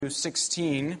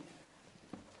16,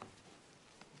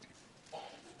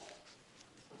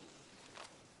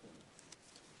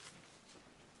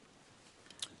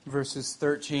 verses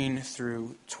 13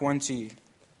 through 20.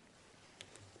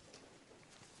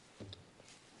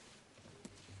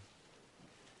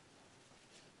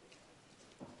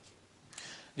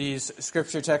 These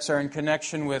scripture texts are in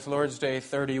connection with Lord's Day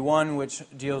 31, which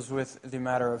deals with the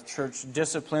matter of church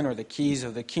discipline or the keys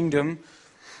of the kingdom.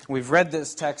 We've read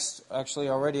this text actually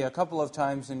already a couple of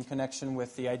times in connection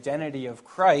with the identity of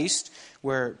Christ,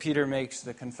 where Peter makes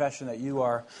the confession that you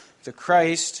are the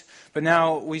Christ. But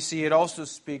now we see it also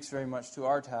speaks very much to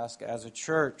our task as a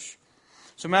church.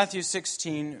 So Matthew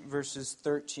 16, verses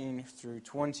 13 through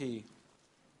 20.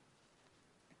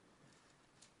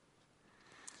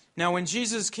 Now when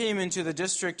Jesus came into the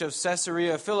district of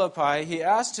Caesarea Philippi, he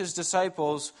asked his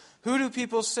disciples, "Who do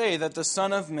people say that the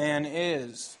Son of Man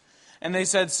is?" And they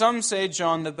said, "Some say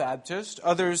John the Baptist,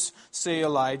 others say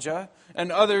Elijah,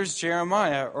 and others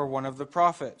Jeremiah or one of the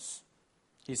prophets."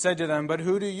 He said to them, "But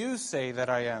who do you say that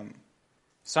I am?"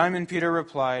 Simon Peter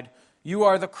replied, "You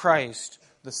are the Christ,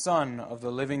 the Son of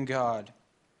the living God."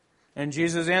 And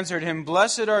Jesus answered him,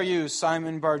 "Blessed are you,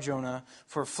 Simon Bar-Jonah,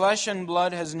 for flesh and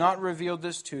blood has not revealed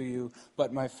this to you,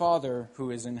 but my Father who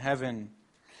is in heaven.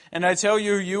 And I tell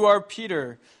you, you are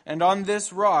Peter, and on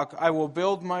this rock I will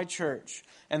build my church,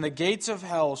 and the gates of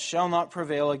hell shall not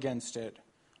prevail against it.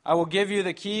 I will give you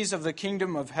the keys of the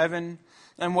kingdom of heaven,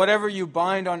 and whatever you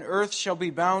bind on earth shall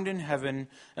be bound in heaven,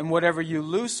 and whatever you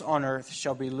loose on earth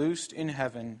shall be loosed in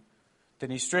heaven."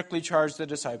 Then he strictly charged the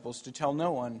disciples to tell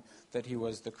no one that he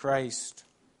was the Christ.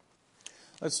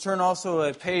 Let's turn also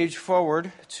a page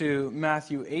forward to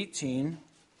Matthew 18,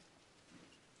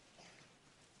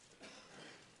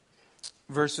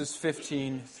 verses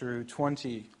 15 through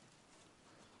 20.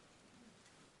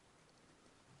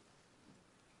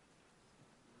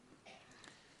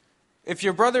 "If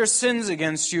your brother sins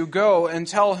against you, go and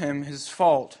tell him his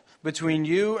fault between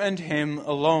you and him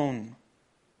alone.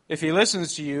 If he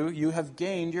listens to you, you have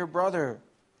gained your brother.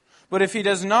 But if he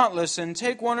does not listen,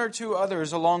 take one or two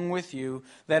others along with you,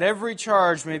 that every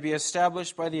charge may be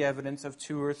established by the evidence of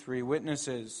 2 or 3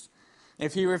 witnesses.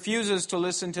 If he refuses to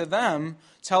listen to them,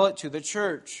 tell it to the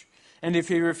church. And if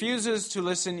he refuses to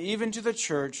listen even to the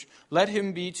church, let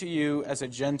him be to you as a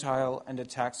Gentile and a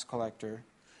tax collector.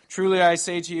 Truly I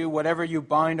say to you, whatever you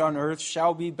bind on earth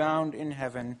shall be bound in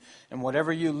heaven, and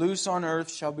whatever you loose on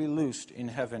earth shall be loosed in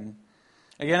heaven.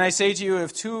 Again, I say to you,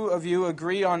 if 2 of you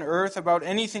agree on earth about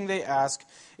anything they ask,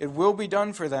 it will be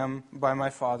done for them by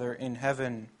my Father in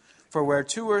heaven. For where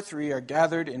 2 or 3 are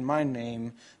gathered in my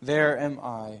name, there am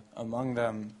I among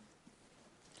them."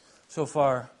 So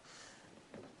far,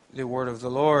 the word of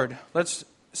the Lord. Let's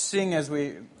sing as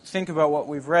we think about what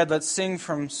we've read. Let's sing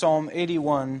from Psalm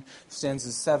 81,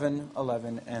 stanzas 7,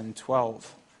 11, and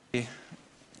 12. We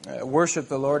worship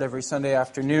the Lord every Sunday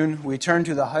afternoon. We turn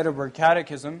to the Heidelberg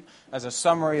Catechism as a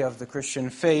summary of the Christian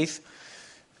faith.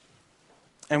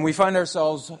 And we find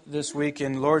ourselves this week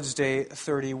in Lord's Day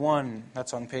 31.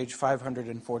 That's on page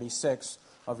 546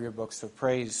 of your books of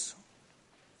praise.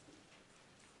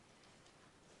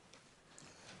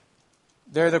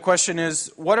 There the question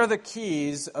is, what are the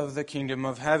keys of the kingdom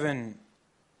of heaven?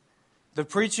 The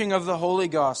preaching of the holy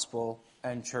gospel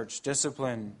and church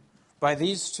discipline. By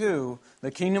these 2, the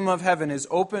kingdom of heaven is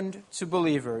opened to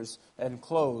believers and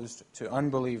closed to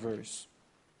unbelievers.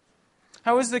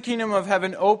 How is the kingdom of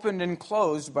heaven opened and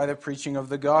closed? By the preaching of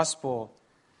the gospel.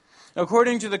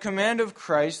 According to the command of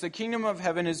Christ, the kingdom of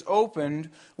heaven is opened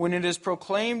when it is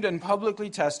proclaimed and publicly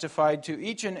testified to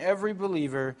each and every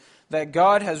believer that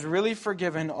God has really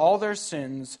forgiven all their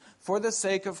sins for the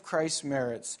sake of Christ's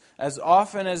merits, as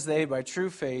often as they, by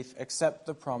true faith, accept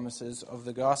the promises of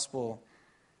the gospel.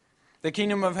 The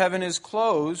kingdom of heaven is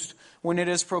closed when it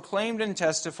is proclaimed and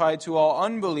testified to all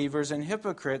unbelievers and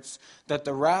hypocrites that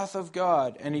the wrath of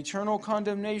God and eternal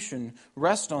condemnation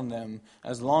rest on them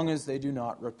as long as they do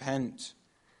not repent.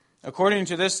 According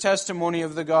to this testimony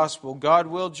of the gospel, God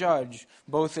will judge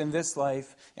both in this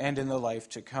life and in the life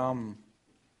to come.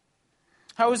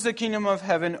 How is the kingdom of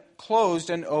heaven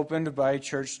closed and opened? By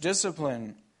church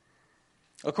discipline.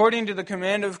 According to the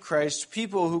command of Christ,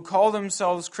 people who call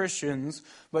themselves Christians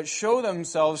but show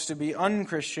themselves to be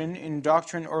unchristian in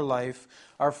doctrine or life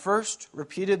are first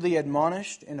repeatedly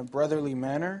admonished in a brotherly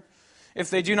manner.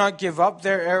 If they do not give up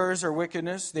their errors or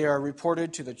wickedness, they are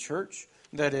reported to the church,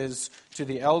 that is, to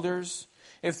the elders.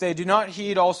 If they do not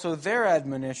heed also their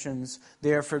admonitions,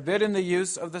 they are forbidden the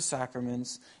use of the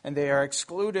sacraments, and they are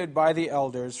excluded by the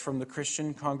elders from the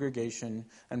Christian congregation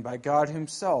and by God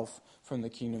himself from the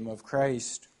kingdom of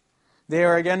Christ. They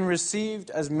are again received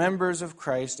as members of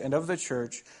Christ and of the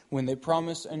church when they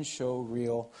promise and show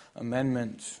real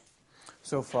amendment.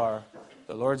 So far,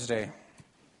 the Lord's Day.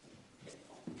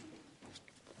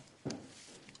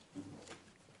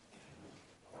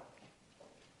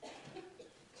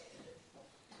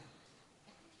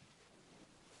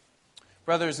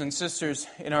 Brothers and sisters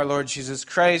in our Lord Jesus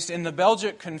Christ, in the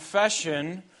Belgic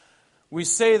Confession, we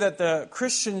say that the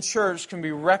Christian church can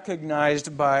be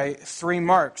recognized by three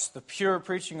marks: the pure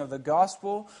preaching of the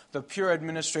gospel, the pure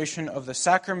administration of the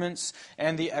sacraments,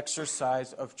 and the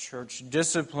exercise of church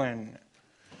discipline.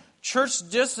 Church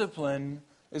discipline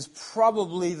is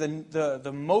probably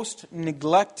the most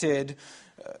neglected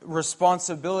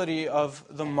responsibility of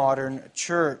the modern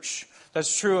church.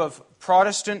 That's true of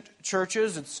Protestant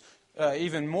churches. It's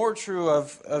even more true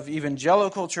of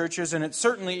evangelical churches, and it's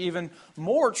certainly even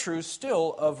more true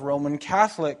still of Roman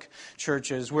Catholic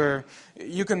churches, where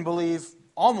you can believe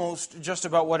almost just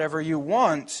about whatever you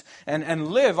want and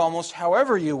live almost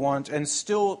however you want and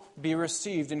still be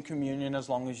received in communion as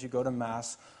long as you go to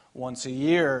Mass once a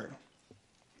year.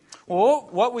 Well,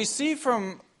 what we see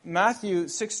from Matthew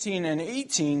 16 and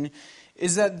 18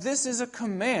 is that this is a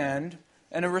command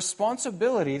and a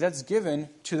responsibility that's given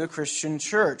to the Christian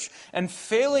church. And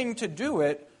failing to do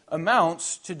it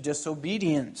amounts to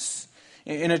disobedience.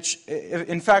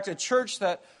 In fact, a church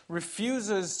that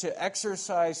refuses to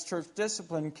exercise church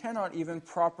discipline cannot even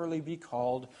properly be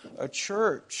called a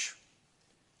church.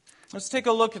 Let's take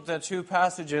a look at the two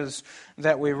passages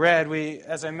that we read.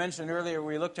 As I mentioned earlier,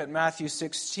 we looked at Matthew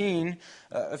 16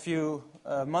 a few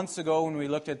months ago when we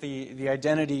looked at the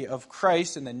identity of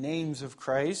Christ and the names of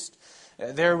Christ.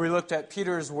 There we looked at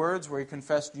Peter's words where he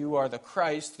confessed, "You are the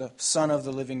Christ, the Son of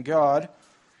the living God."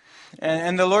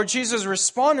 And the Lord Jesus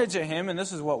responded to him, and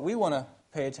this is what we want to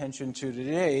pay attention to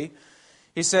today.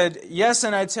 He said, "Yes,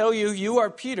 and I tell you, you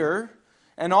are Peter,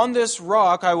 and on this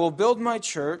rock I will build my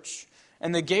church,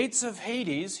 and the gates of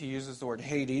Hades," he uses the word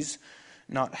Hades,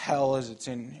 not hell as it's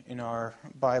in our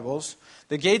Bibles,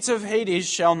 "the gates of Hades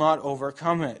shall not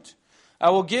overcome it. I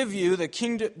will give you the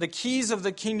keys of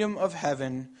the kingdom of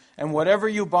heaven, and whatever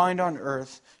you bind on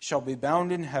earth shall be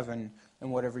bound in heaven,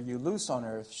 and whatever you loose on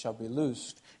earth shall be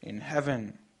loosed in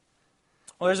heaven."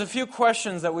 Well, there's a few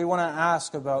questions that we want to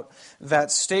ask about that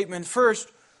statement. First,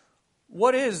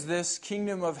 what is this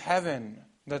kingdom of heaven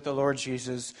that the Lord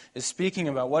Jesus is speaking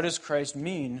about? What does Christ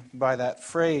mean by that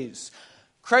phrase?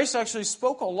 Christ actually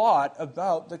spoke a lot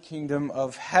about the kingdom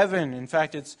of heaven. In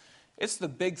fact, it's the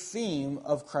big theme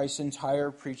of Christ's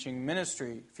entire preaching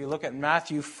ministry. If you look at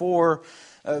Matthew 4,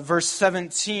 verse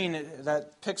 17,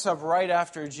 that picks up right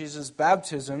after Jesus'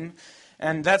 baptism,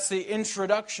 and that's the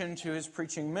introduction to his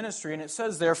preaching ministry. And it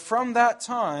says there, "From that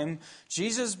time,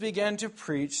 Jesus began to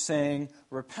preach, saying,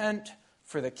 'Repent,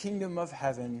 for the kingdom of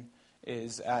heaven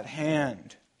is at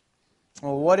hand.'"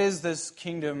 Well, what is this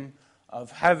kingdom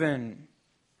of heaven?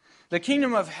 The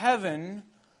kingdom of heaven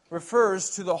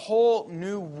refers to the whole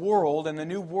new world and the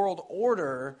new world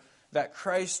order that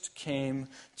Christ came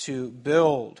to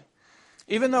build.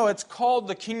 Even though it's called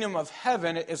the kingdom of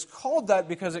heaven, it is called that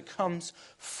because it comes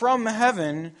from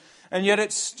heaven, and yet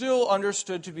it's still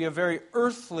understood to be a very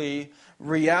earthly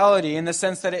reality in the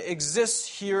sense that it exists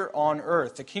here on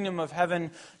earth. The kingdom of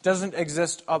heaven doesn't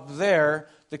exist up there.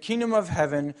 The kingdom of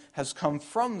heaven has come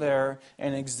from there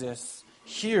and exists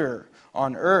here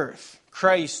on earth.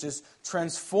 Christ is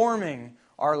transforming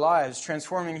our lives,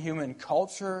 transforming human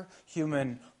culture,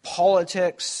 human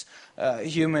politics,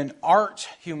 human art,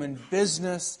 human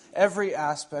business, every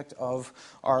aspect of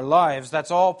our lives. That's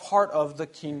all part of the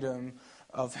kingdom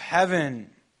of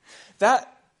heaven.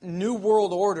 That new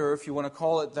world order, if you want to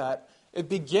call it that, it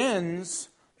begins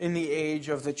in the age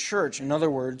of the church. In other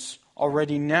words,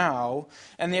 already now.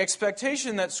 And the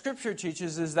expectation that Scripture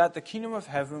teaches is that the kingdom of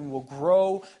heaven will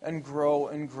grow and grow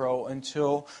and grow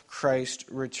until Christ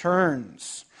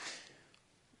returns.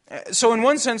 So in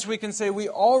one sense, we can say we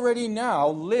already now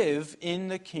live in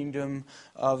the kingdom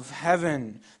of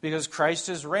heaven because Christ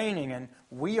is reigning and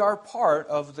we are part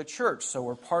of the church. So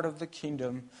we're part of the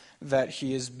kingdom that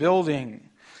he is building.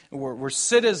 We're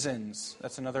citizens.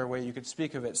 That's another way you could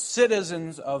speak of it.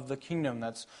 Citizens of the kingdom.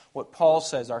 That's what Paul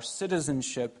says. Our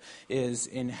citizenship is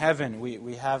in heaven.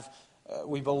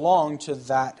 We belong to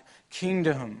that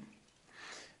kingdom.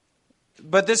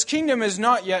 But this kingdom is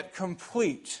not yet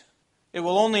complete. It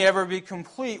will only ever be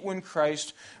complete when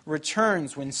Christ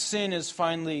returns, when sin is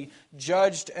finally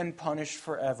judged and punished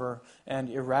forever and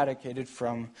eradicated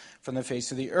from the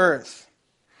face of the earth.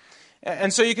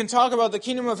 And so you can talk about the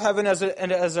kingdom of heaven as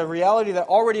a reality that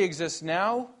already exists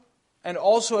now, and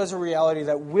also as a reality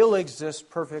that will exist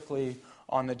perfectly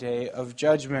on the day of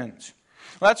judgment.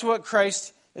 That's what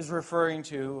Christ is referring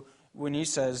to when he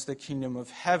says the kingdom of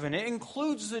heaven. It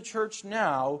includes the church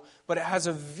now, but it has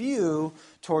a view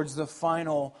towards the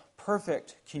final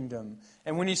perfect kingdom.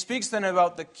 And when he speaks then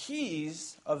about the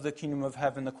keys of the kingdom of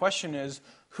heaven, the question is,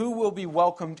 who will be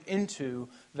welcomed into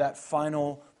that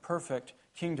final perfect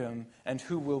kingdom, and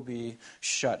who will be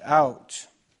shut out?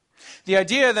 The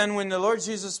idea then, when the Lord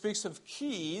Jesus speaks of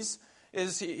keys,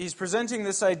 is he's presenting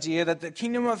this idea that the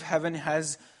kingdom of heaven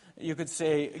has, you could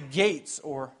say, gates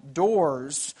or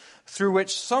doors through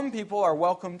which some people are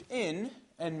welcomed in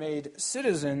and made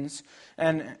citizens,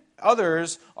 and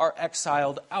others are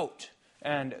exiled out,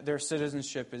 and their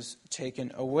citizenship is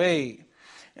taken away.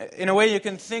 In a way, you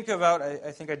can think about,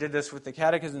 I think I did this with the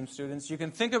catechism students, you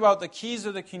can think about the keys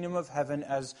of the kingdom of heaven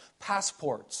as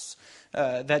passports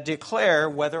that declare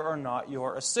whether or not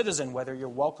you're a citizen, whether you're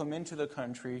welcome into the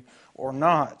country or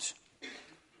not.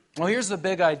 Well, here's the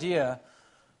big idea.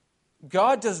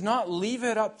 God does not leave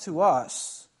it up to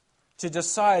us to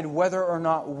decide whether or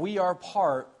not we are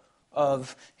part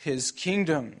of His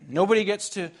kingdom. Nobody gets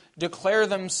to declare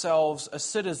themselves a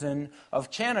citizen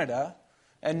of Canada,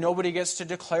 and nobody gets to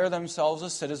declare themselves a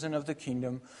citizen of the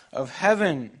kingdom of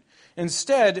heaven.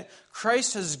 Instead,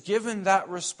 Christ has given that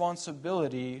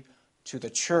responsibility to the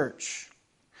church.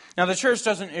 Now, the church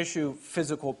doesn't issue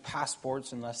physical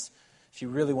passports unless, if you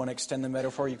really want to extend the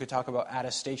metaphor, you could talk about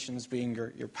attestations being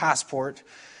your passport.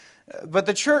 But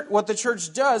the church, what the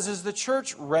church does is the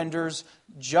church renders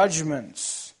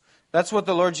judgments. That's what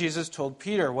the Lord Jesus told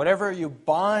Peter. Whatever you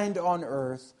bind on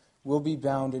earth will be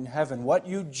bound in heaven. What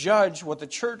you judge, what the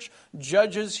church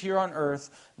judges here on earth,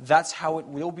 that's how it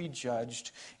will be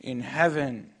judged in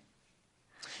heaven.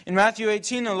 In Matthew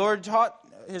 18, the Lord taught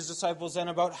His disciples then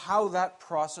about how that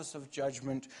process of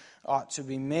judgment ought to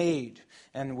be made.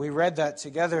 And we read that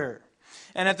together.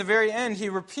 And at the very end, He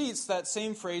repeats that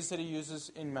same phrase that He uses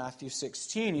in Matthew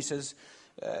 16. He says,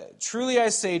 "Truly I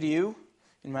say to you,"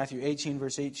 in Matthew 18,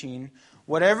 verse 18,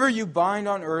 "whatever you bind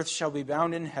on earth shall be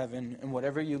bound in heaven, and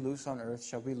whatever you loose on earth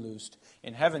shall be loosed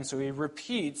in heaven." So He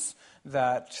repeats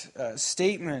that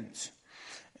statement.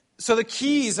 So the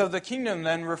keys of the kingdom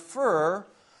then refer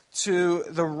to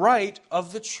the right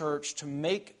of the church to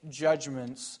make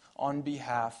judgments on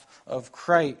behalf of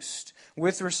Christ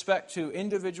with respect to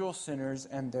individual sinners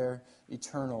and their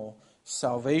eternal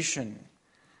salvation.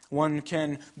 One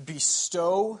can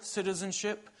bestow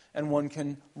citizenship, and one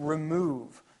can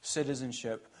remove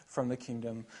citizenship from the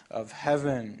kingdom of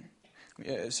heaven.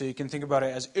 So you can think about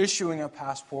it as issuing a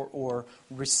passport or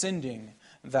rescinding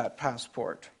that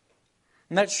passport.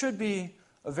 And that should be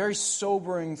a very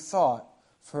sobering thought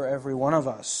for every one of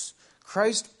us.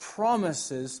 Christ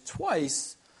promises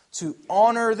twice to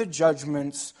honor the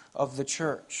judgments of the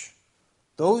church.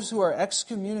 Those who are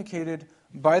excommunicated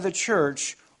by the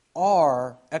church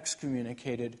are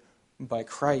excommunicated by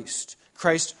Christ.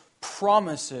 Christ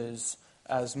promises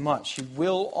as much. He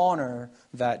will honor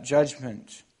that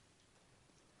judgment.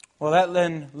 Well, that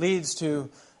then leads to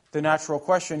the natural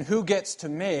question, who gets to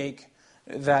make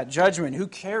that judgment? Who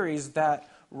carries that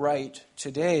right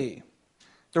today?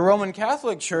 The Roman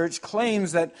Catholic Church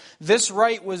claims that this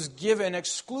right was given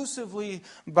exclusively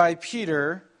by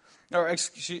Peter, or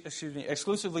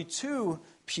exclusively to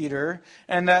Peter,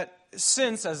 and that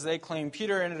since, as they claim,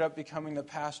 Peter ended up becoming the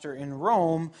pastor in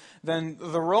Rome, then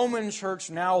the Roman Church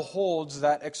now holds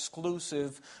that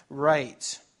exclusive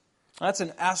right. That's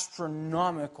an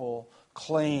astronomical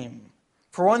claim.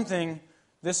 For one thing,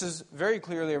 this is very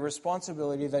clearly a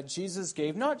responsibility that Jesus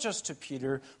gave not just to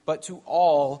Peter, but to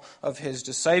all of His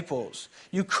disciples.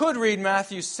 You could read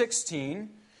Matthew 16,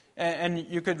 and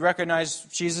you could recognize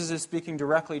Jesus is speaking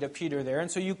directly to Peter there. And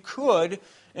so you could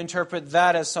interpret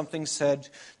that as something said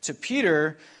to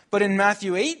Peter. But in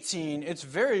Matthew 18, it's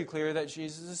very clear that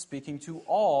Jesus is speaking to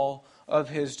all of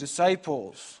His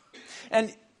disciples.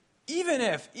 And even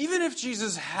if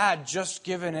Jesus had just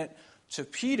given it to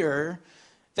Peter,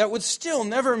 that would still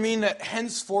never mean that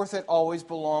henceforth it always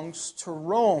belongs to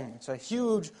Rome. It's a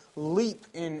huge leap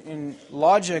in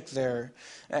logic there.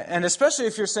 And especially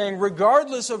if you're saying,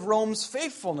 regardless of Rome's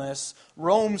faithfulness,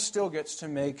 Rome still gets to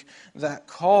make that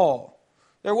call.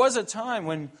 There was a time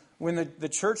when the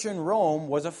church in Rome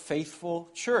was a faithful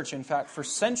church. In fact, for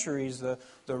centuries, the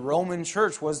Roman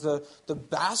church was the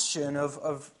bastion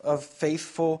of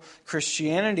faithful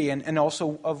Christianity and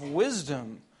also of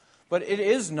wisdom. But it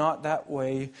is not that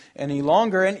way any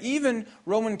longer. And even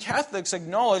Roman Catholics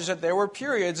acknowledge that there were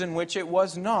periods in which it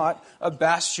was not a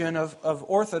bastion of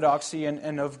orthodoxy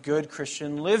and of good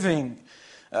Christian living.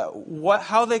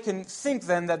 How they can think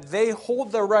then that they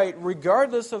hold the right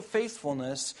regardless of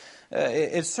faithfulness,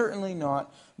 it's certainly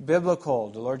not biblical.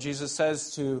 The Lord Jesus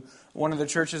says to one of the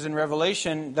churches in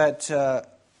Revelation that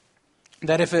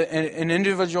if an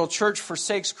individual church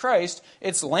forsakes Christ,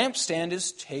 its lampstand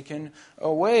is taken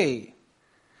away.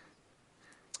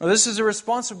 Well, this is a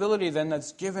responsibility then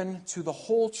that's given to the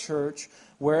whole church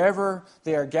wherever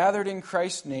they are gathered in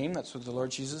Christ's name. That's what the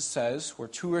Lord Jesus says, where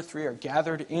 2 or 3 are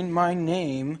gathered in my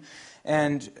name.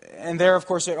 And there, of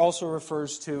course, it also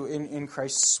refers to in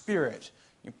Christ's Spirit.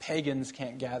 Pagans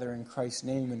can't gather in Christ's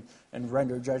name and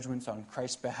render judgments on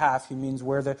Christ's behalf. He means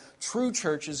where the true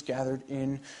church is gathered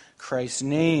in Christ's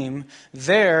name.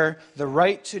 There, the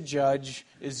right to judge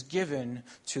is given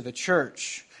to the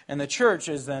church. And the church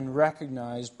is then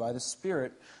recognized by the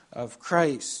Spirit of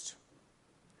Christ.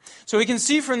 So we can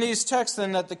see from these texts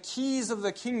then that the keys of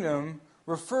the kingdom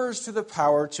refers to the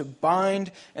power to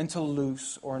bind and to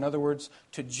loose, or in other words,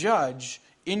 to judge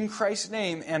in Christ's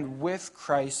name and with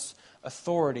Christ's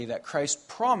authority that Christ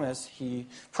promises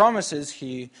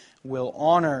He will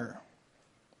honor.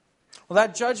 Well,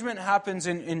 that judgment happens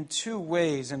in 2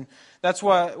 ways, and that's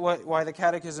why the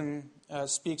Catechism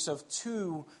speaks of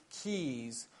 2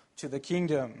 keys to the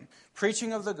kingdom: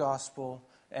 preaching of the gospel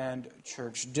and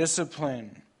church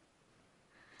discipline.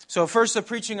 So first, the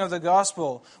preaching of the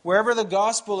gospel. Wherever the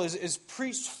gospel is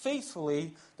preached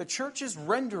faithfully, the church is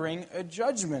rendering a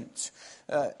judgment.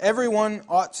 Everyone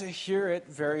ought to hear it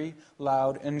very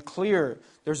loud and clear.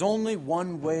 There's only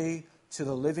one way to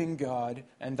the living God,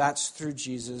 and that's through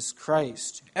Jesus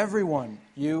Christ. Everyone,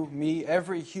 you, me,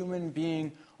 every human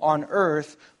being on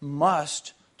earth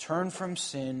must turn from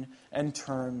sin and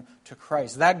turn to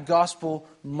Christ. That gospel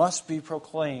must be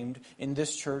proclaimed in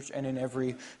this church and in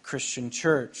every Christian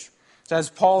church. So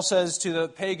as Paul says to the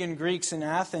pagan Greeks in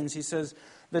Athens, he says,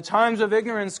 "The times of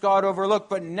ignorance God overlooked,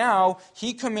 but now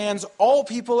He commands all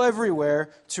people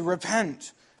everywhere to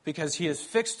repent, because He has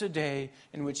fixed a day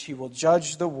in which He will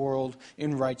judge the world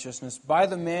in righteousness by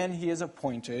the man He has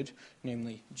appointed,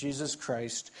 namely Jesus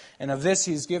Christ. And of this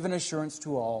He has given assurance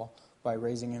to all by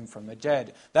raising Him from the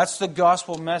dead." That's the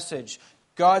gospel message.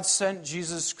 God sent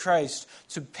Jesus Christ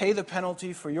to pay the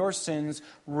penalty for your sins.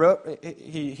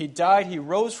 He died, He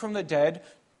rose from the dead,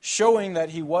 showing that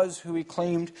He was who He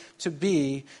claimed to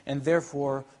be, and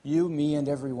therefore you, me, and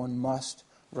everyone must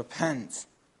repent.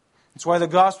 That's why the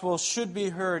gospel should be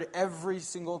heard every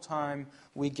single time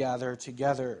we gather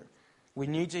together. We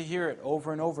need to hear it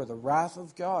over and over. The wrath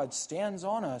of God stands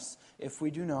on us if we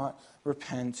do not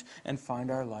repent and find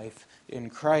our life in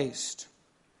Christ.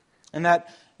 And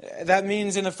that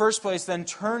means, in the first place, then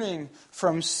turning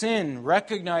from sin,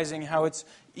 recognizing how it's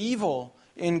evil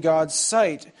in God's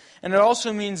sight. And it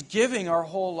also means giving our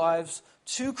whole lives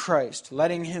to Christ,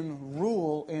 letting Him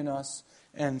rule in us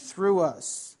and through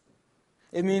us.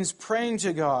 It means praying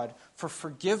to God for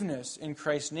forgiveness in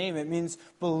Christ's name. It means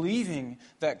believing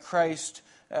that Christ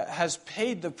has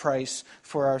paid the price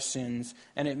for our sins,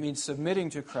 and it means submitting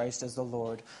to Christ as the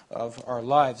Lord of our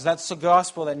lives. That's the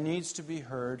gospel that needs to be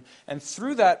heard, and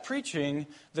through that preaching,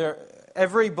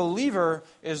 every believer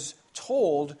is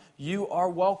told, you are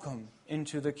welcome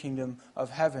into the kingdom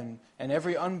of heaven, and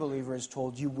every unbeliever is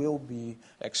told, you will be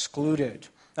excluded.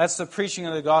 That's the preaching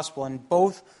of the gospel, and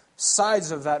both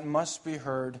sides of that must be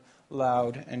heard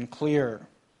loud and clear.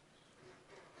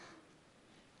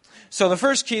 So the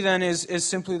first key then is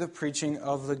simply the preaching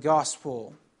of the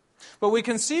gospel. But we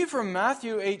can see from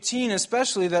Matthew 18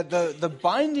 especially that the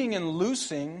binding and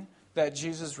loosing that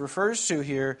Jesus refers to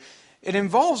here, it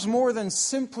involves more than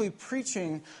simply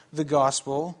preaching the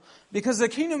gospel, because the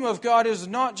kingdom of God is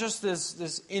not just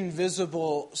this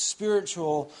invisible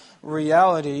spiritual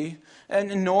reality,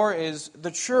 and nor is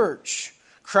the church.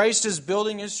 Christ is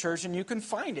building His church, and you can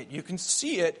find it. You can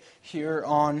see it here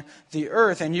on the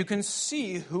earth, and you can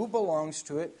see who belongs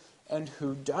to it and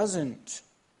who doesn't.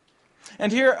 And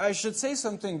here I should say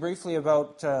something briefly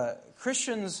about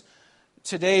Christians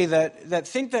today that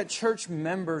think that church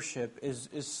membership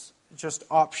is just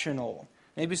optional.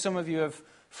 Maybe some of you have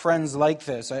friends like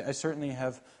this. I certainly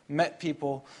have met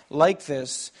people like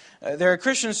this. There are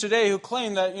Christians today who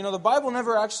claim that, the Bible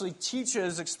never actually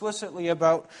teaches explicitly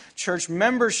about church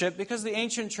membership, because the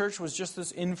ancient church was just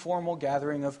this informal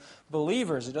gathering of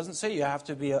believers. It doesn't say you have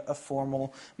to be a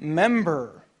formal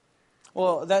member.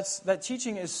 Well, that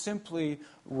teaching is simply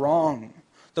wrong.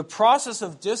 The process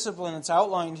of discipline that's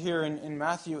outlined here in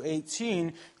Matthew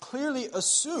 18 clearly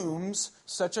assumes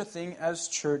such a thing as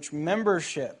church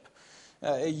membership.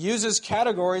 It uses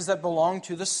categories that belong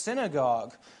to the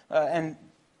synagogue. And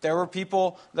there were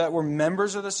people that were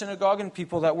members of the synagogue and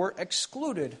people that were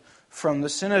excluded from the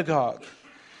synagogue.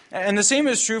 And the same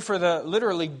is true for the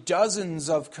literally dozens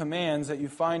of commands that you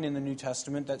find in the New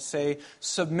Testament that say,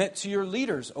 submit to your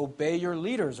leaders, obey your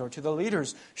leaders, or to the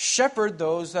leaders, shepherd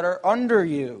those that are under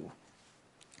you.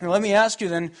 And let me ask you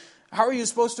then, how are you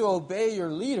supposed to obey your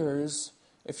leaders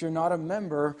if you're not a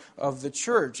member of the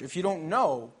church, if you don't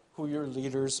know who your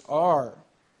leaders are?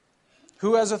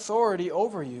 Who has authority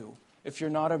over you if you're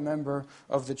not a member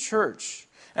of the church?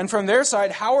 And from their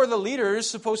side, how are the leaders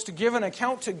supposed to give an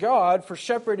account to God for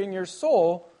shepherding your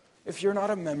soul if you're not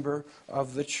a member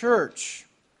of the church?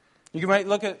 You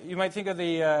might think of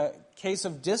the case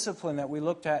of discipline that we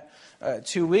looked at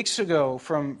 2 weeks ago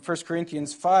from 1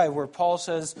 Corinthians 5, where Paul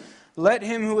says, "Let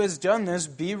him who has done this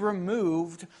be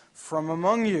removed from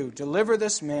among you. Deliver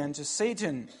this man to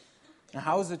Satan." Now,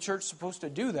 how is the church supposed to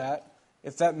do that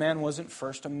if that man wasn't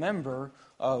first a member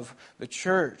of the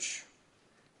church?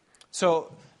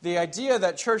 So the idea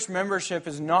that church membership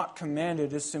is not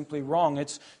commanded is simply wrong.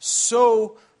 It's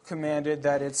so commanded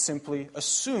that it's simply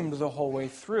assumed the whole way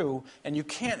through, and you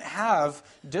can't have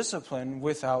discipline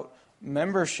without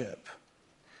membership.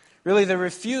 Really, the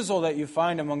refusal that you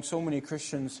find among so many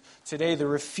Christians today, the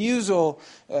refusal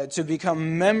to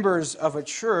become members of a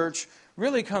church,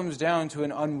 really comes down to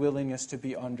an unwillingness to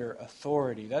be under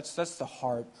authority. That's the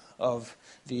heart of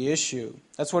the issue.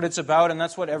 That's what it's about, and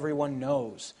that's what everyone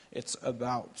knows it's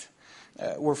about.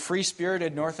 We're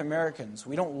free-spirited North Americans.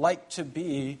 We don't like to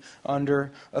be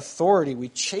under authority. We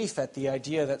chafe at the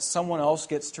idea that someone else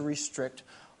gets to restrict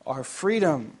our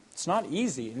freedom. It's not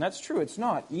easy, and that's true. It's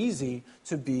not easy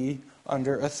to be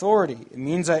under authority. It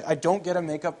means I don't get to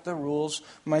make up the rules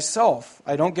myself.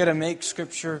 I don't get to make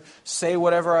Scripture say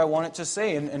whatever I want it to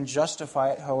say and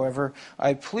justify it however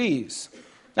I please.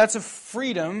 That's a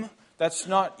freedom that's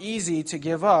not easy to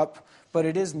give up, but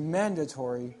it is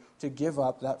mandatory to give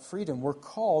up that freedom. We're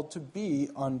called to be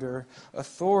under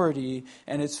authority,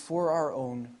 and it's for our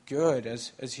own good.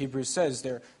 As Hebrews says,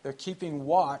 they're keeping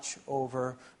watch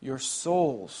over your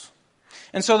souls.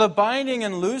 And so the binding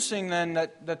and loosing then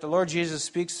that the Lord Jesus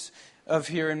speaks of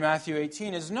here in Matthew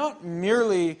 18 is not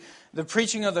merely the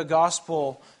preaching of the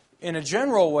gospel in a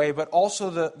general way, but also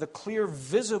the clear,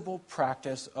 visible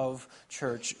practice of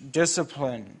church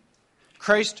discipline.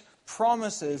 Christ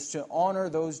promises to honor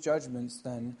those judgments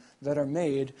then that are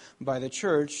made by the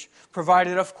church,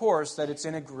 provided, of course, that it's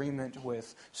in agreement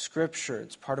with Scripture.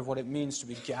 It's part of what it means to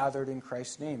be gathered in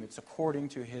Christ's name. It's according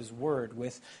to His Word,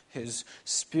 with His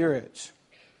Spirit.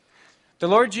 The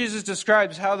Lord Jesus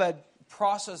describes how that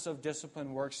process of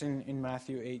discipline works in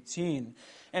Matthew 18.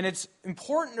 And it's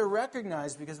important to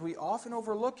recognize, because we often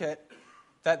overlook it,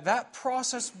 that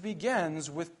process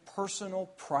begins with personal,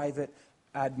 private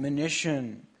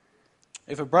admonition.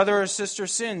 If a brother or sister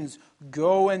sins,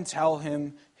 go and tell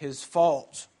him his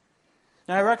fault.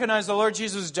 Now, I recognize the Lord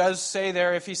Jesus does say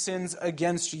there, if he sins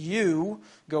against you,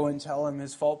 go and tell him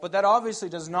his fault. But that obviously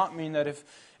does not mean that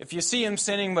if you see him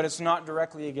sinning, but it's not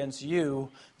directly against you,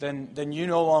 then you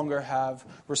no longer have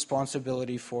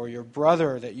responsibility for your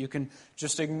brother, that you can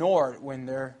just ignore it when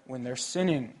they're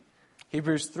sinning.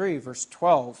 Hebrews 3, verse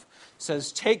 12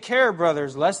 says, "Take care,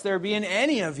 brothers, lest there be in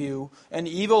any of you an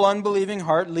evil, unbelieving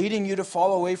heart, leading you to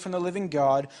fall away from the living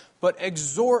God, but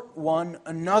exhort one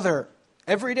another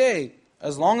every day,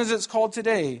 as long as it's called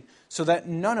today, so that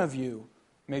none of you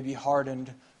may be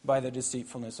hardened by the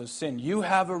deceitfulness of sin." You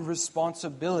have a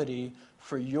responsibility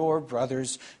for your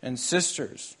brothers and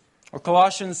sisters. Or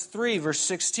Colossians 3, verse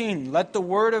 16, "Let the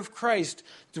word of Christ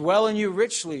dwell in you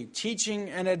richly, teaching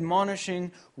and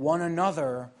admonishing one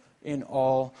another in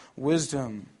all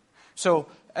wisdom." So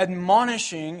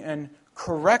admonishing and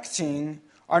correcting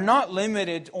are not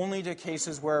limited only to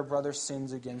cases where a brother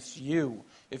sins against you.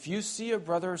 If you see a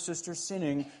brother or sister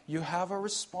sinning, you have a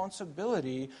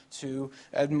responsibility to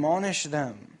admonish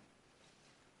them.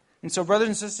 And so, brothers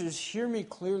and sisters, hear me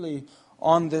clearly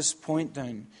on this point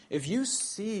then. If you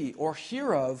see or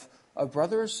hear of a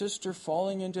brother or sister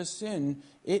falling into sin,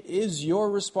 it is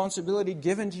your responsibility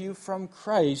given to you from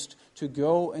Christ to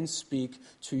go and speak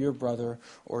to your brother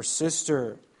or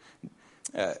sister.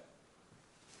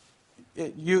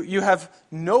 You have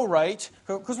no right,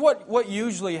 because what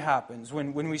usually happens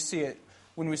when we see it,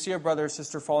 when we see a brother or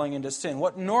sister falling into sin,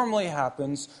 what normally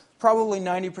happens, probably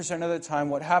 90% of the time,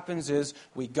 what happens is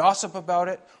we gossip about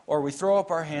it, or we throw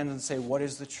up our hands and say, what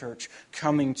is the church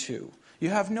coming to? You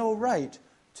have no right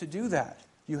to do that.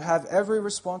 You have every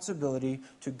responsibility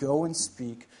to go and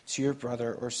speak to your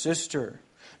brother or sister.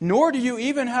 Nor do you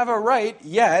even have a right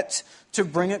yet to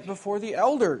bring it before the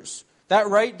elders. That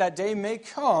right, that day may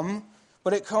come,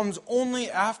 but it comes only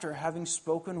after having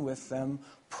spoken with them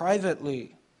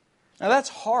privately. Now that's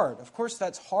hard. Of course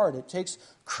that's hard. It takes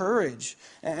courage.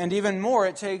 And even more,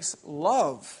 it takes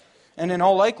love. And in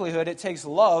all likelihood, it takes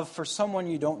love for someone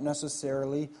you don't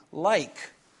necessarily like.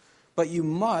 But you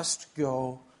must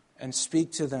go and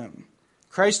speak to them.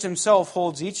 Christ himself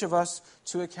holds each of us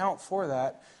to account for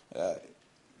that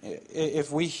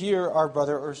if we hear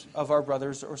of our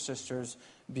brothers or sisters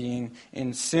being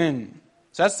in sin.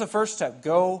 So that's the first step.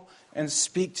 Go and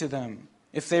speak to them.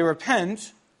 If they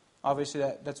repent, obviously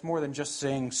that's more than just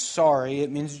saying sorry.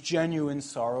 It means genuine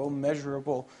sorrow,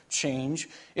 measurable change.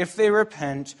 If they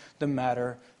repent, the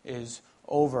matter is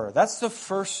over. That's the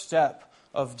first step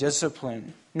of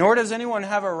discipline. Nor does anyone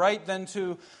have a right then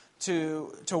to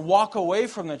walk away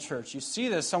from the church. You see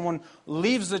this. Someone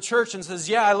leaves the church and says,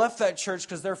 yeah, I left that church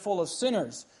because they're full of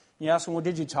sinners. You ask them, well,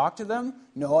 did you talk to them?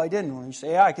 No, I didn't. When you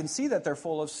say, yeah, I can see that they're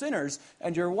full of sinners,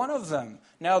 and you're one of them.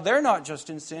 Now, they're not just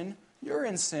in sin, you're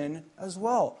in sin as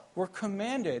well. We're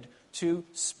commanded to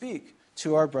speak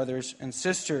to our brothers and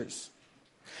sisters.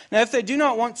 Now, if they do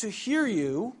not want to hear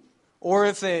you, or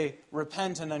if they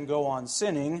repent and then go on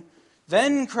sinning,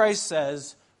 then Christ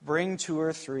says, bring 2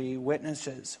 or 3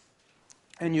 witnesses,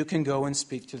 and you can go and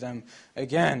speak to them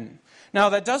again. Now,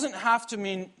 that doesn't have to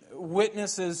mean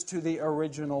witnesses to the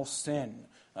original sin.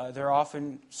 There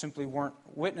often simply weren't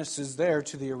witnesses there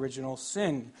to the original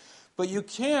sin. But you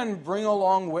can bring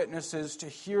along witnesses to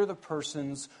hear the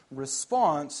person's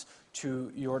response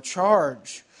to your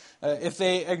charge. If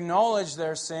they acknowledge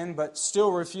their sin but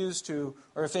still refuse to,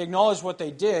 or if they acknowledge what they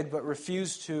did but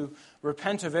refuse to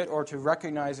repent of it or to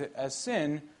recognize it as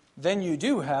sin, then you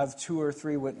do have 2 or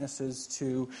 3 witnesses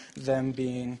to them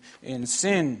being in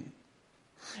sin.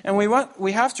 And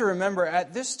we have to remember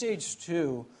at this stage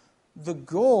too, the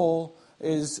goal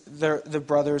is the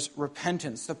brother's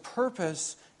repentance. The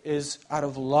purpose is out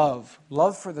of love.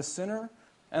 Love for the sinner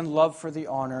and love for the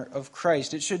honor of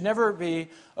Christ. It should never be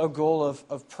a goal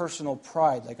of personal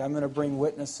pride, like I'm going to bring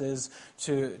witnesses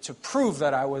to prove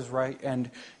that I was right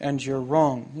and you're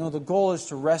wrong. No, the goal is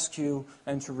to rescue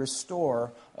and to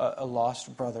restore a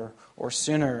lost brother or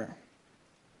sinner.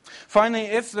 Finally,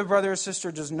 if the brother or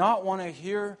sister does not want to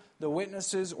hear the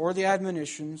witnesses or the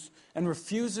admonitions and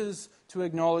refuses to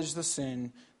acknowledge the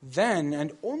sin, then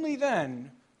and only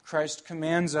then Christ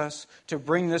commands us to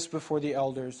bring this before the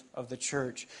elders of the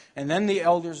church. And then the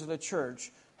elders of the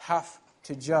church have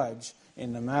to judge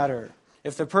in the matter.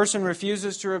 If the person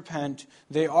refuses to repent,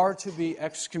 they are to be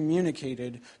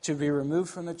excommunicated, to be removed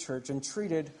from the church and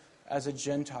treated as a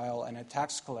Gentile and a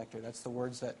tax collector. That's the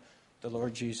words that the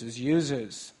Lord Jesus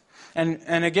uses.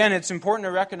 And again, it's important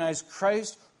to recognize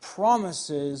Christ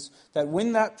promises that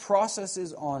when that process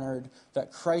is honored,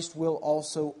 that Christ will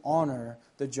also honor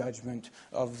the judgment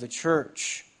of the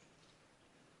church.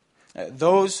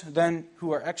 Those then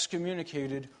who are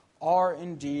excommunicated are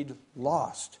indeed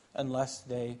lost unless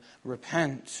they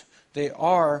repent. They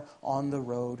are on the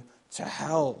road to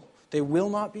hell. They will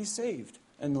not be saved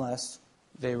unless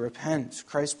they repent.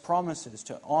 Christ promises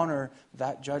to honor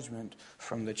that judgment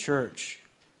from the church.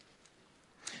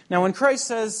 Now, when Christ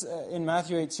says in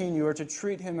Matthew 18, you are to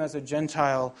treat him as a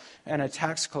Gentile and a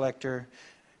tax collector,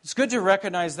 it's good to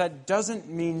recognize that doesn't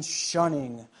mean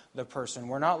shunning the person.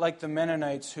 We're not like the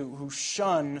Mennonites who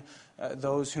shun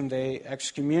those whom they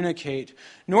excommunicate.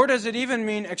 Nor does it even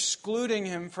mean excluding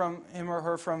him or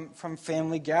her from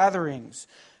family gatherings.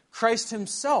 Christ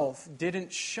himself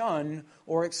didn't shun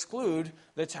or exclude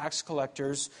the tax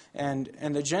collectors and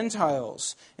the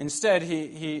Gentiles. Instead,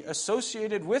 he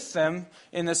associated with them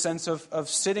in the sense of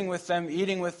sitting with them,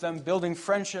 eating with them, building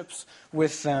friendships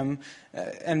with them,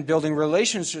 and building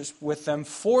relationships with them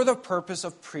for the purpose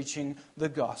of preaching the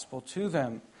gospel to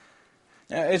them.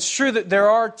 It's true that there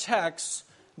are texts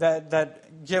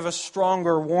that give a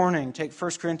stronger warning. Take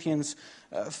 1 Corinthians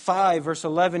 5, verse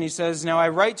 11, he says, "Now I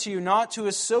write to you not to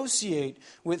associate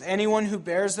with anyone who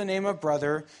bears the name of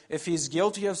brother if he is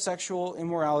guilty of sexual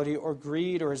immorality or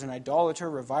greed or is an idolater,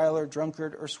 reviler,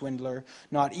 drunkard, or swindler.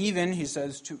 Not even," he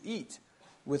says, "to eat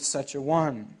with such a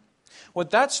one."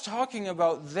 What that's talking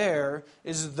about there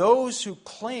is those who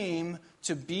claim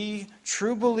to be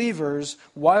true believers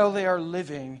while they are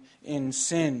living in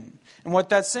sin. And what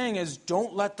that's saying is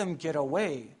don't let them get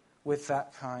away with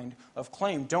that kind of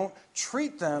claim. Don't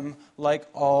treat them like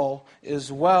all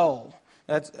is well.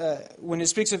 When it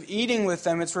speaks of eating with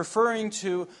them, it's referring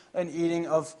to an eating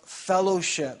of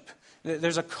fellowship.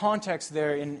 There's a context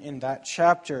there in that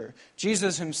chapter.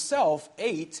 Jesus himself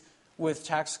ate with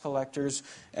tax collectors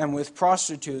and with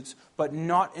prostitutes, but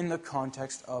not in the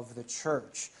context of the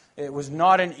church. It was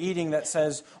not an eating that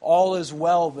says all is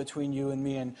well between you and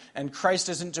me, and Christ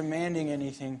isn't demanding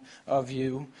anything of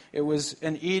you. It was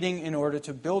an eating in order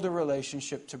to build a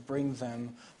relationship to bring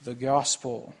them the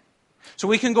gospel. So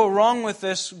we can go wrong with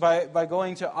this by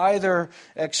going to either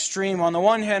extreme. On the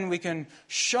one hand, we can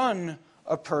shun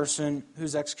a person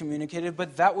who's excommunicated,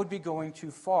 but that would be going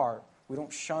too far. We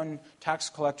don't shun tax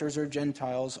collectors or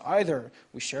Gentiles either.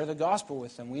 We share the gospel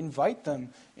with them. We invite them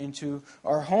into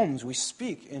our homes. We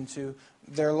speak into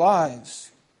their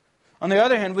lives. On the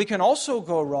other hand, we can also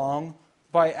go wrong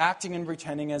by acting and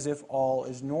pretending as if all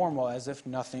is normal, as if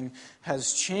nothing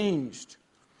has changed.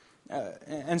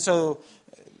 And so,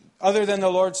 other than the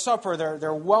Lord's Supper,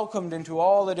 they're welcomed into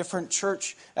all the different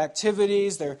church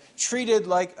activities. They're treated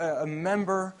like a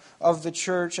member of the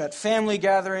church. At family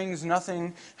gatherings,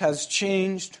 nothing has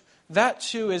changed. That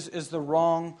too is the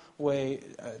wrong way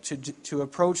to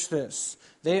approach this.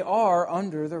 They are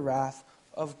under the wrath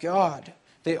of God.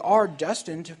 They are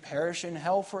destined to perish in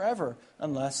hell forever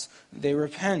unless they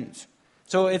repent.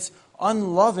 So it's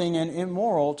unloving and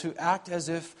immoral to act as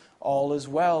if all is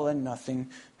well and nothing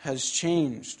has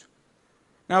changed.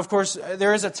 Now, of course,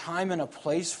 there is a time and a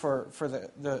place for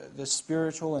the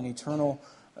spiritual and eternal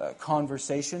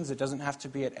conversations. It doesn't have to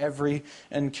be at every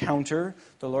encounter.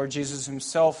 The Lord Jesus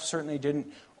himself certainly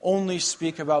didn't only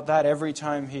speak about that every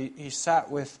time he sat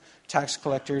with tax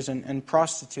collectors and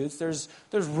prostitutes. There's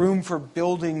room for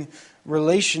building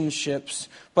relationships,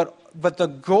 but the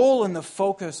goal and the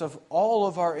focus of all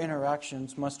of our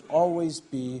interactions must always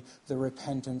be the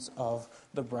repentance of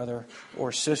the brother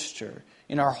or sister.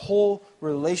 In our whole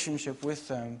relationship with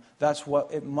them, that's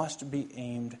what it must be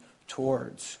aimed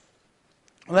towards.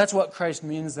 Well, that's what Christ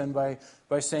means then by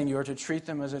saying you are to treat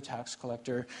them as a tax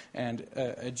collector and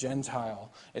a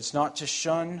Gentile. It's not to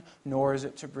shun, nor is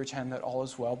it to pretend that all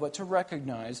is well, but to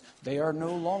recognize they are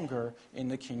no longer in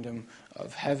the kingdom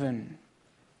of heaven.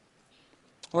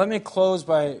 Let me close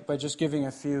by just giving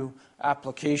a few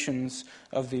applications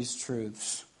of these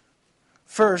truths.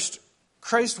 First,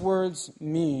 Christ's words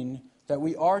mean that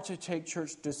we are to take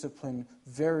church discipline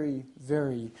very,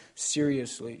 very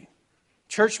seriously.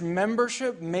 Church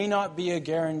membership may not be a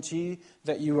guarantee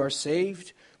that you are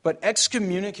saved, but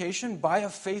excommunication by a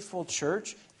faithful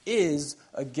church is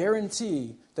a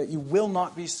guarantee that you will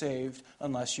not be saved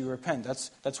unless you repent.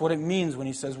 That's what it means when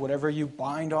he says, whatever you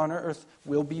bind on earth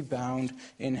will be bound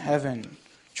in heaven.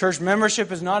 Church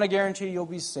membership is not a guarantee you'll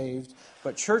be saved,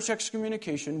 but church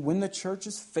excommunication, when the church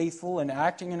is faithful and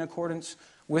acting in accordance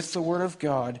with the Word of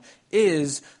God,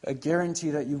 is a guarantee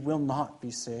that you will not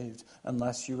be saved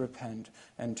unless you repent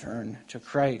and turn to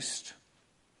Christ.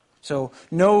 So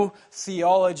no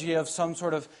theology of some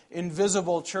sort of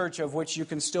invisible church of which you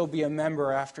can still be a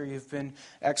member after you've been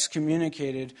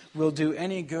excommunicated will do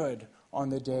any good on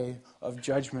the day of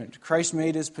judgment. Christ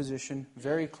made his position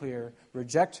very clear.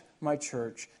 Reject my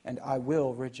church, and I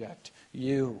will reject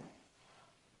you.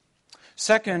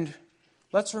 Second,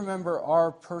 let's remember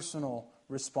our personal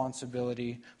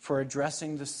responsibility for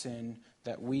addressing the sin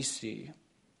that we see.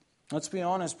 Let's be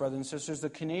honest, brothers and sisters, the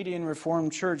Canadian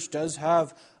Reformed Church does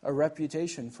have a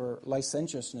reputation for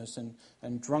licentiousness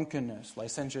and drunkenness.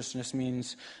 Licentiousness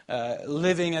means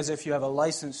living as if you have a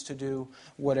license to do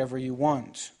whatever you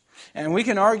want. And we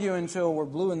can argue until we're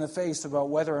blue in the face about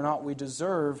whether or not we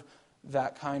deserve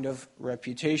that kind of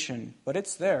reputation. But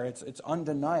it's there. It's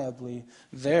undeniably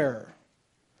there.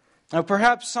 Now,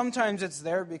 perhaps sometimes it's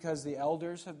there because the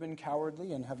elders have been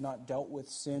cowardly and have not dealt with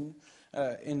sin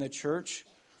in the church.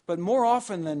 But more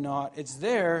often than not, it's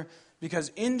there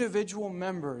because individual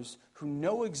members who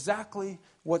know exactly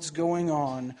what's going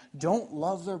on don't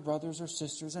love their brothers or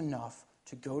sisters enough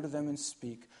to go to them and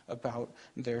speak about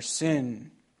their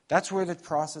sin. That's where the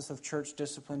process of church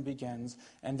discipline begins,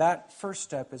 and that first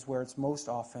step is where it's most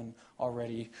often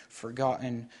already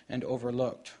forgotten and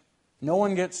overlooked. No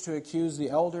one gets to accuse the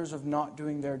elders of not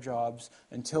doing their jobs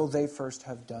until they first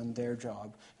have done their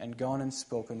job and gone and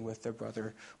spoken with their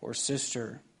brother or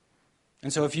sister.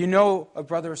 And so if you know a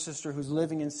brother or sister who's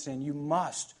living in sin, you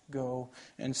must go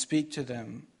and speak to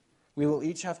them. We will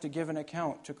each have to give an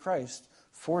account to Christ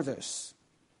for this.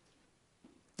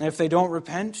 And if they don't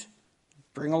repent,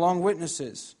 bring along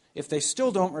witnesses. If they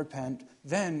still don't repent,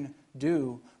 then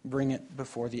do bring it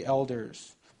before the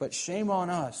elders. But shame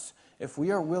on us if we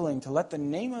are willing to let the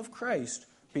name of Christ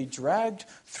be dragged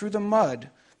through the mud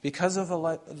because of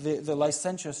the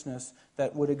licentiousness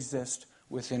that would exist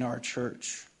within our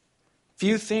church.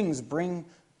 Few things bring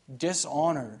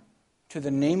dishonor to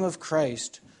the name of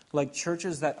Christ like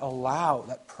churches that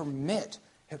permit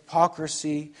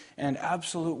hypocrisy and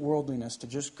absolute worldliness to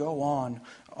just go on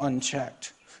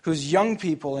unchecked. whose young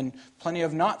people and plenty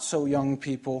of not so young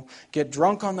people get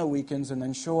drunk on the weekends and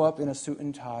then show up in a suit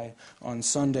and tie on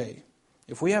Sunday.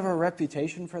 If we have a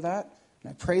reputation for that,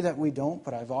 and I pray that we don't,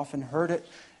 but I've often heard it,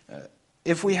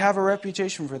 if we have a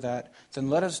reputation for that, then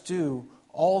let us do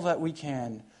all that we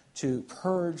can to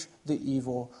purge the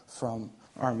evil from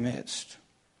our midst.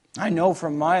 I know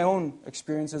from my own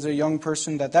experience as a young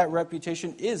person that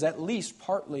reputation is at least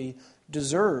partly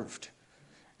deserved.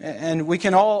 And we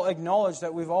can all acknowledge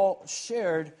that we've all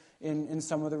shared in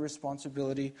some of the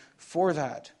responsibility for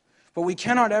that. But we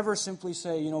cannot ever simply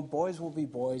say, boys will be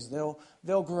boys.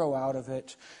 They'll grow out of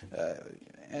it.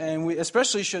 And we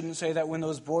especially shouldn't say that when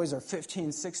those boys are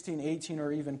 15, 16, 18,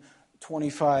 or even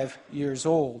 25 years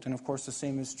old. And of course, the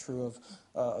same is true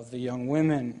of the young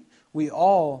women. We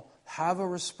all have a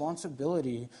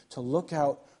responsibility to look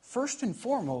out first and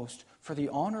foremost for the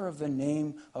honor of the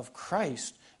name of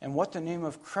Christ and how the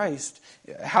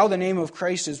name of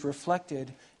Christ is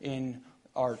reflected in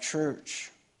our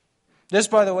church. This,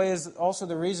 by the way, is also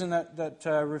the reason that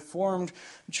Reformed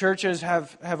churches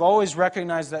have always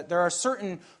recognized that there are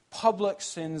certain public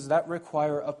sins that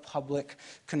require a public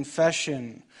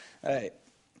confession.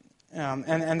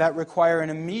 And that require an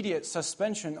immediate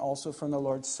suspension also from the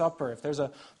Lord's Supper. If there's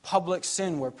a public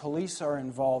sin where police are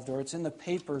involved, or it's in the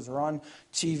papers or on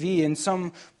TV, and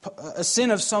a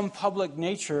sin of some public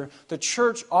nature, the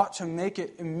church ought to make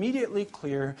it immediately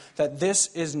clear that this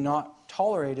is not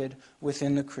tolerated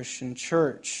within the Christian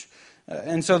church.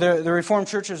 And so the Reformed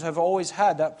churches have always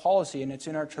had that policy, and it's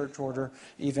in our church order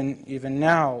even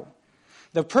now.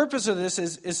 The purpose of this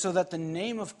is so that the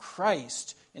name of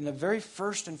Christ, in the very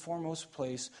first and foremost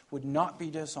place, would not be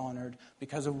dishonored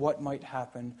because of what might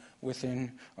happen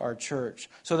within our church.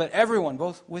 So that everyone,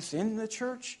 both within the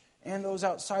church and those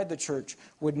outside the church,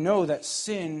 would know that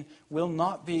sin will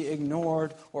not be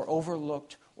ignored or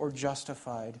overlooked or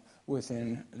justified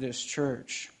within this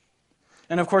church.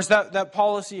 And of course, that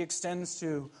policy extends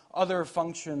to other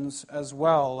functions as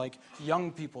well, like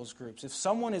young people's groups. If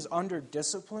someone is under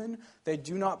discipline, they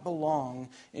do not belong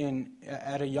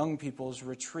at a young people's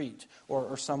retreat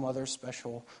or some other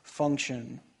special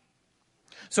function.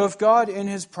 So if God in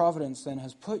His providence then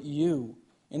has put you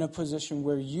in a position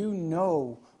where you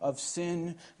know of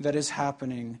sin that is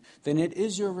happening, then it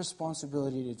is your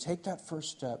responsibility to take that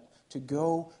first step, to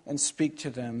go and speak to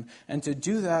them, and to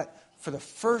do that in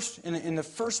the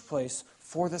first place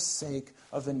for the sake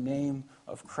of the name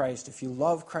of Christ. If you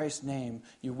love Christ's name,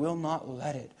 you will not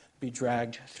let it be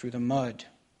dragged through the mud.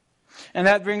 And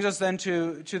that brings us then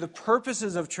to the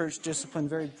purposes of church discipline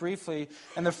very briefly.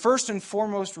 And the first and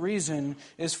foremost reason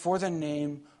is for the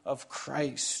name of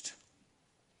Christ.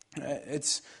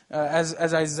 It's as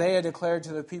Isaiah declared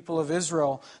to the people of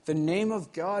Israel, the name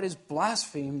of God is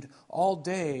blasphemed all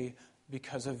day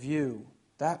because of you.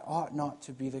 That ought not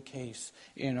to be the case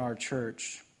in our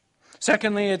church.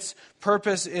 Secondly, its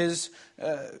purpose is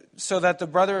so that the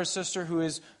brother or sister who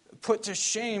is put to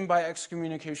shame by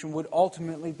excommunication would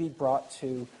ultimately be brought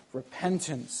to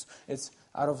repentance. It's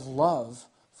out of love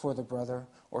for the brother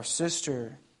or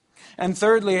sister. And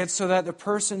thirdly, it's so that the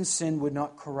person's sin would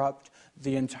not corrupt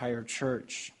the entire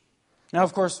church. Now,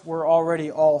 of course, we're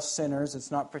already all sinners.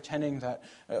 It's not pretending that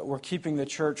we're keeping the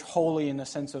church holy in the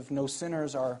sense of no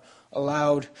sinners are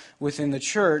allowed within the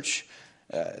church.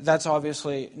 That's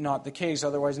obviously not the case.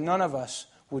 Otherwise, none of us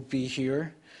would be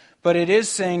here. But it is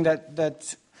saying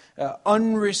that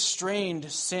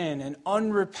unrestrained sin and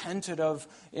unrepented of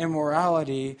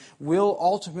immorality will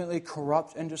ultimately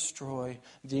corrupt and destroy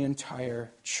the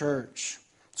entire church.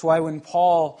 That's why when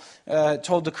Paul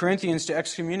told the Corinthians to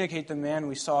excommunicate the man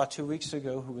we saw 2 weeks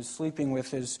ago who was sleeping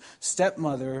with his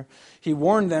stepmother, he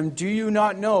warned them, "Do you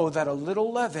not know that a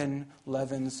little leaven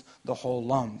leavens the whole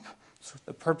lump?" So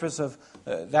the purpose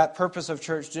of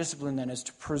church discipline then is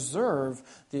to preserve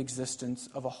the existence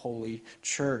of a holy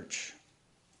church.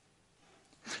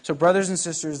 So brothers and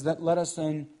sisters, let us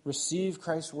then receive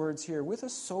Christ's words here with a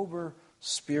sober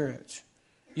spirit.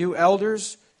 You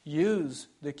elders, use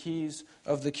the keys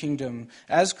of the kingdom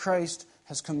as Christ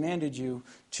has commanded you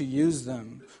to use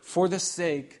them for the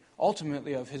sake,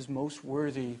 ultimately, of His most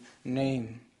worthy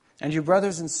name. And you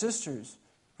brothers and sisters,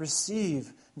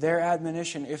 receive their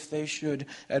admonition if they should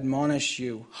admonish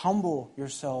you. Humble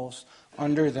yourselves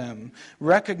under them.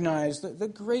 Recognize the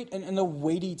great and the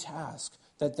weighty task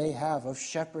that they have of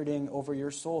shepherding over your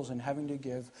souls and having to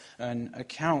give an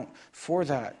account for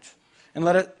that. And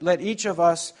let each of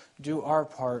us do our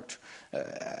part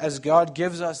as God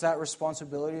gives us that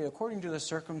responsibility according to the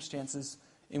circumstances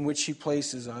in which He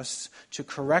places us to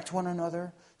correct one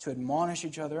another, to admonish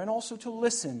each other, and also to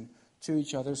listen to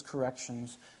each other's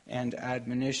corrections and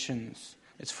admonitions.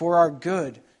 It's for our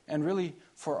good and really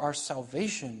for our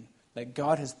salvation that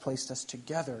God has placed us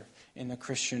together in the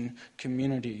Christian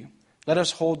community. Let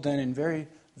us hold then in very,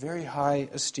 very high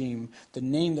esteem the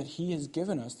name that He has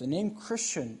given us, the name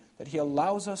Christian that He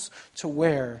allows us to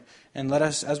wear, and let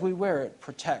us, as we wear it,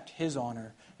 protect His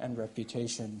honor and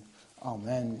reputation.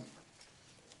 Amen.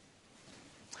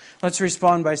 Let's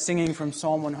respond by singing from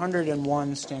Psalm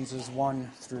 101, stanzas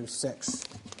 1 through 6.